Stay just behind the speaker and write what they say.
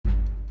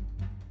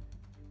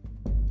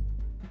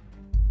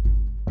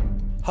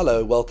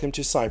Hello, welcome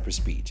to Cyprus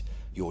Beat,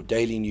 your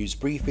daily news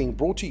briefing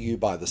brought to you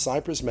by the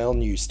Cyprus Mail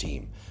News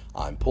Team.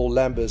 I'm Paul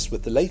Lambus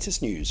with the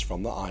latest news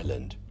from the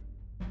island.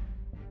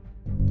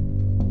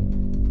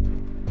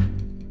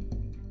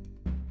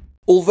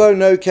 Although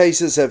no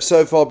cases have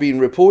so far been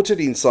reported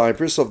in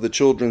Cyprus of the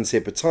children's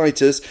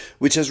hepatitis,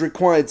 which has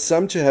required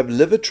some to have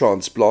liver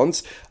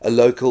transplants, a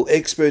local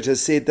expert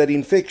has said that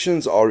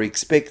infections are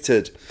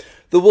expected.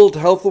 The World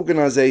Health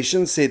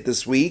Organization said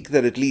this week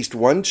that at least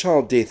one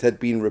child death had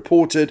been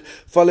reported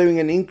following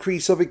an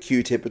increase of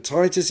acute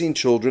hepatitis in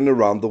children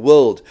around the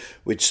world,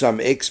 which some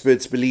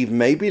experts believe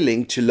may be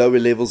linked to lower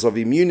levels of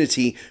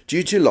immunity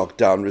due to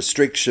lockdown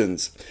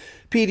restrictions.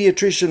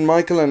 Pediatrician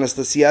Michael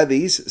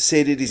Anastasiadis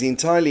said it is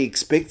entirely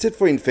expected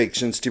for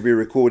infections to be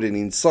recorded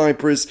in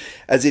Cyprus,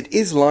 as it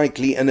is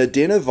likely an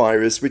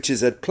adenovirus which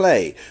is at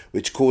play,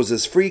 which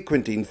causes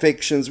frequent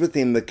infections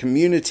within the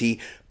community,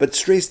 but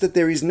stressed that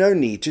there is no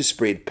need to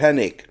spread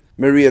panic.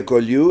 Maria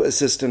Goliou,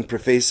 Assistant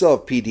Professor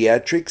of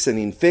Pediatrics and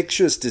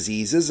Infectious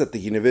Diseases at the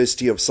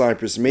University of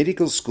Cyprus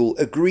Medical School,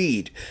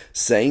 agreed,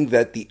 saying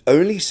that the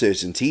only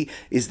certainty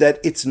is that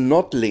it's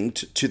not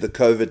linked to the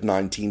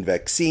COVID-19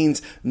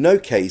 vaccines. No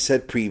case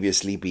had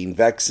previously been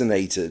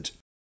vaccinated.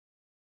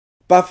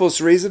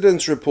 Paphos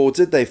residents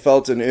reported they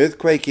felt an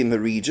earthquake in the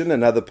region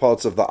and other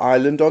parts of the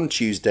island on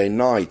Tuesday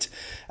night.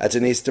 At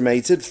an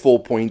estimated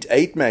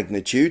 4.8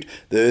 magnitude,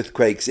 the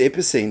earthquake's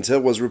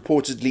epicenter was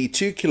reportedly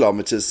 2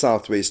 kilometers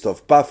southwest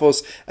of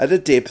Paphos at a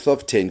depth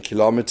of 10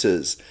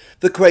 kilometers.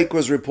 The quake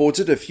was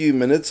reported a few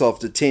minutes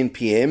after 10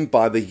 p.m.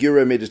 by the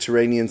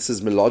Euro-Mediterranean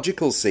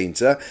Seismological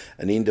Center,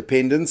 an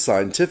independent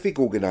scientific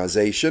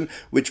organization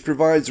which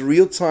provides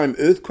real-time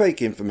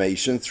earthquake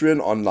information through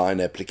an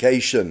online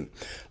application.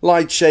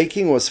 Light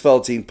shaking was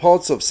felt in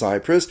parts of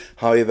Cyprus,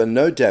 however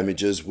no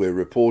damages were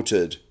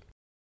reported.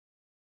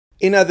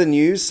 In other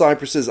news,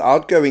 Cyprus's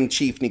outgoing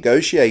chief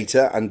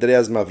negotiator,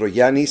 Andreas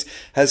Mavroyiannis,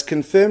 has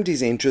confirmed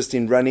his interest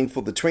in running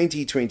for the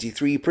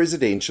 2023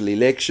 presidential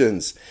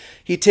elections.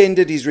 He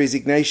tendered his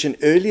resignation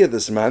earlier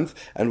this month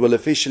and will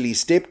officially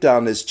step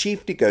down as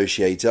chief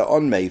negotiator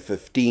on May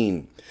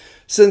 15.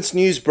 Since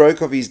news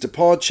broke of his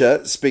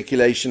departure,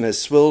 speculation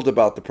has swirled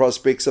about the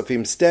prospects of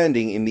him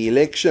standing in the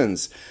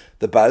elections.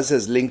 The buzz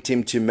has linked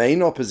him to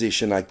main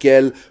opposition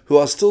AGEL, who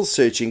are still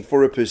searching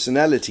for a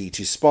personality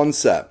to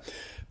sponsor.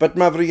 But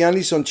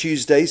Mavroyiannis on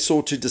Tuesday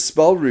sought to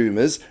dispel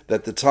rumours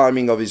that the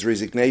timing of his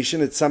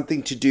resignation had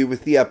something to do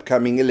with the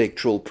upcoming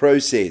electoral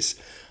process.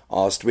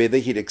 Asked whether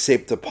he'd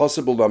accept a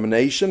possible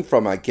nomination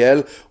from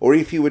AGEL or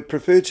if he would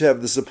prefer to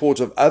have the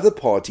support of other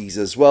parties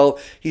as well,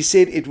 he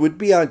said it would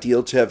be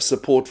ideal to have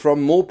support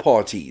from more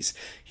parties.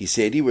 He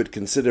said he would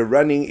consider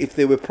running if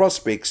there were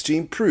prospects to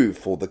improve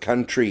for the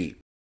country.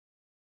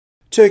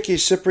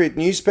 Turkish Cypriot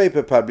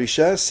newspaper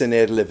publisher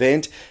Şener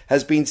Levent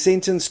has been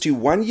sentenced to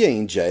 1 year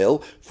in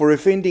jail for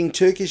offending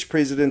Turkish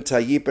President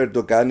Tayyip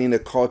Erdogan in a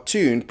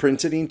cartoon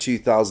printed in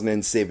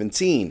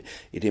 2017.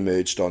 It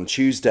emerged on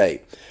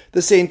Tuesday.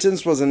 The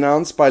sentence was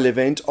announced by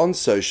Levent on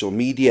social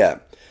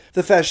media.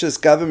 The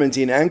fascist government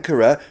in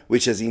Ankara,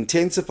 which has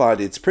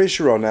intensified its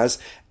pressure on us,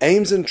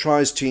 aims and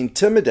tries to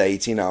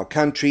intimidate in our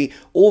country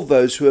all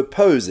those who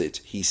oppose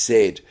it, he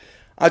said.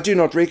 I do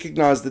not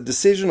recognize the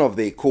decision of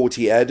their court,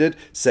 he added,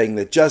 saying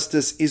that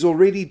justice is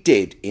already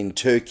dead in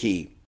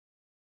Turkey.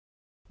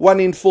 1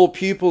 in 4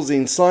 pupils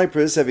in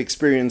Cyprus have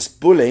experienced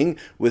bullying,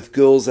 with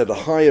girls at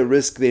a higher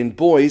risk than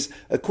boys,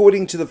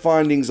 according to the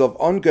findings of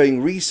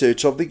ongoing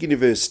research of the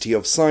University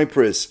of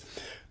Cyprus.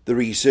 The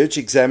research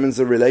examines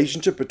the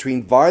relationship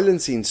between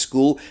violence in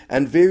school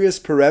and various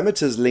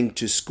parameters linked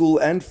to school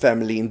and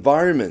family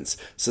environments,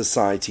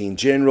 society in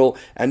general,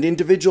 and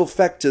individual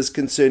factors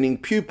concerning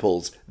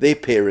pupils, their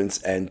parents,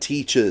 and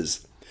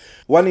teachers.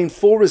 1 in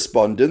 4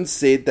 respondents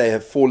said they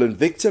have fallen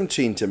victim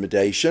to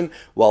intimidation,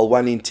 while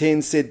 1 in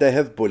 10 said they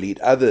have bullied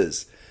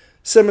others.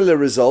 Similar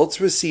results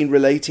were seen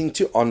relating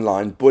to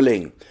online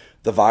bullying.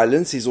 The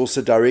violence is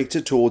also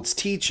directed towards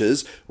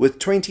teachers, with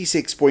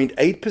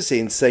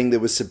 26.8% saying they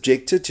were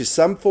subjected to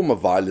some form of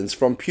violence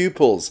from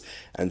pupils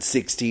and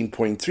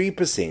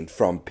 16.3%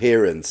 from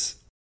parents.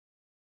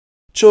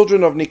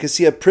 Children of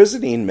Nicosia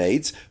prison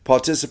inmates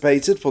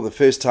participated for the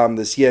first time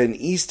this year in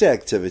Easter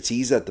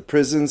activities at the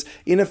prisons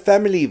in a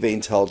family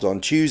event held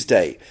on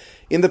Tuesday.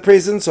 In the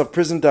presence of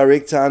prison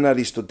director Anna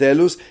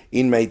Aristotelou,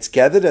 inmates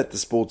gathered at the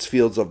sports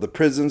fields of the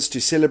prisons to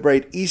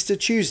celebrate Easter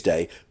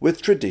Tuesday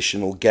with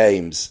traditional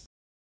games.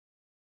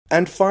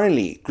 And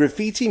finally,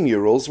 graffiti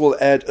murals will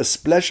add a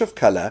splash of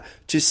colour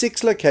to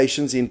 6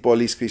 locations in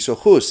Polis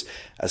Chrysochous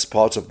as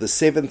part of the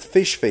 7th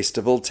Fish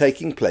Festival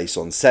taking place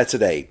on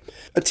Saturday.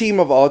 A team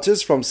of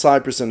artists from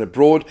Cyprus and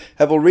abroad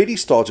have already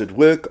started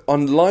work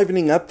on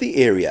livening up the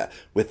area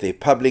with their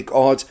public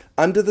art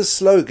under the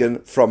slogan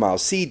 "From our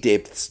sea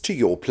depths to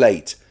your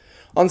plate."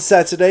 On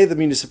Saturday, the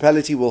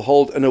municipality will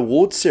hold an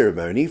awards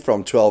ceremony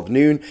from 12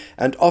 noon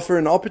and offer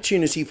an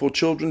opportunity for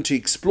children to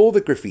explore the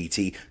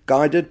graffiti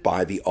guided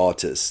by the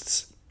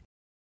artists.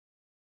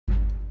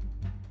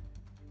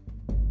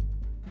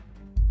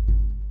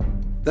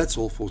 That's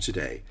all for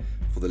today.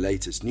 For the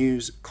latest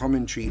news,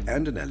 commentary,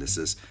 and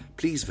analysis,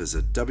 please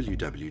visit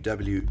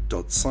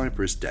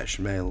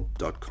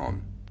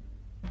www.cyprus-mail.com.